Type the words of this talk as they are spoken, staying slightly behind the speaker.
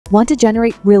Want to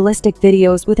generate realistic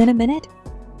videos within a minute?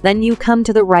 Then you come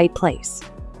to the right place.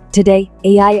 Today,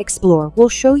 AI Explore will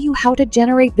show you how to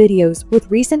generate videos with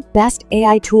recent best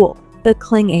AI tool, the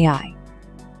Kling AI.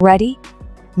 Ready?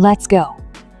 Let's go.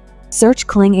 Search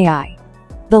Kling AI.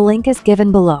 The link is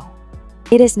given below.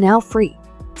 It is now free,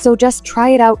 so just try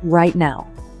it out right now.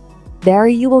 There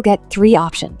you will get 3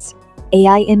 options: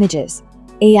 AI images,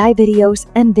 AI videos,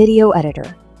 and video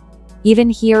editor. Even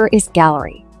here is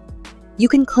gallery. You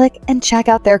can click and check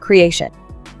out their creation.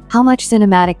 How much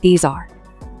cinematic these are.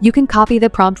 You can copy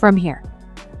the prompt from here.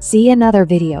 See in other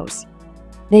videos.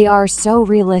 They are so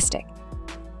realistic.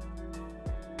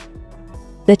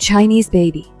 The Chinese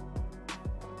baby.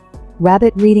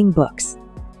 Rabbit reading books.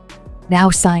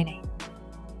 Now signing.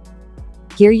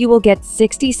 Here you will get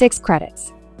 66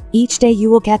 credits. Each day you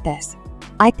will get this.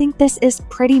 I think this is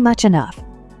pretty much enough.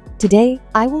 Today,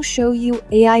 I will show you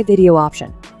AI video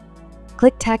option.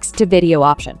 Click text to video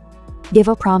option. Give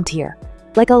a prompt here,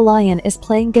 like a lion is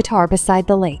playing guitar beside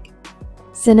the lake.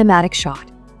 Cinematic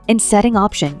shot. In setting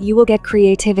option, you will get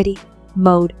creativity,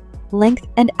 mode, length,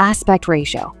 and aspect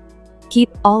ratio.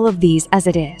 Keep all of these as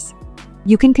it is.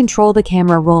 You can control the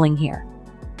camera rolling here,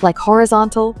 like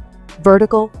horizontal,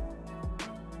 vertical,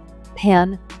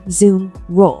 pan, zoom,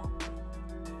 roll.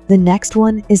 The next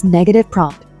one is negative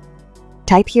prompt.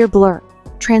 Type here blur,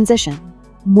 transition,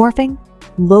 morphing,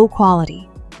 low quality.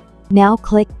 Now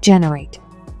click generate.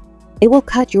 It will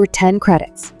cut your 10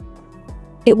 credits.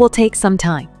 It will take some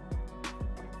time.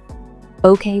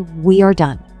 Okay, we are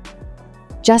done.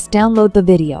 Just download the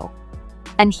video.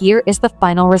 And here is the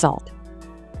final result.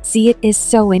 See, it is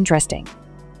so interesting.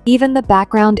 Even the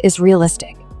background is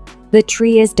realistic. The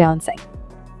tree is dancing.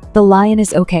 The lion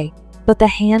is okay, but the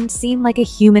hands seem like a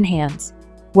human hands.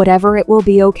 Whatever, it will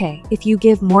be okay if you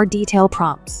give more detailed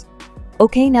prompts.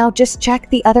 Okay, now just check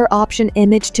the other option,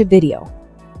 image to video.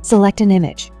 Select an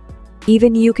image.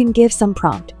 Even you can give some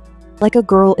prompt, like a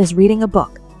girl is reading a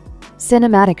book.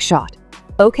 Cinematic shot.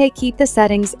 Okay, keep the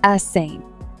settings as same.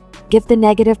 Give the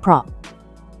negative prompt.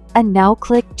 And now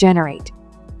click generate.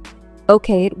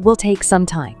 Okay, it will take some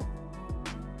time.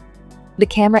 The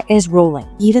camera is rolling.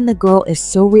 Even the girl is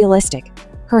so realistic.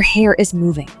 Her hair is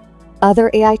moving.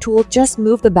 Other AI tool just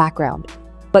move the background.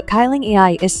 But Kling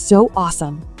AI is so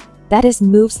awesome. That is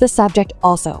moves the subject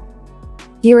also.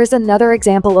 Here is another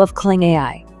example of Kling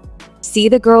AI. See,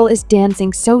 the girl is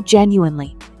dancing so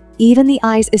genuinely. Even the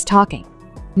eyes is talking.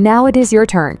 Now it is your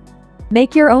turn.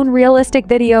 Make your own realistic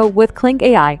video with Kling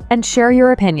AI and share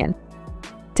your opinion.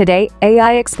 Today,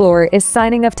 AI Explorer is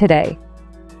signing off today.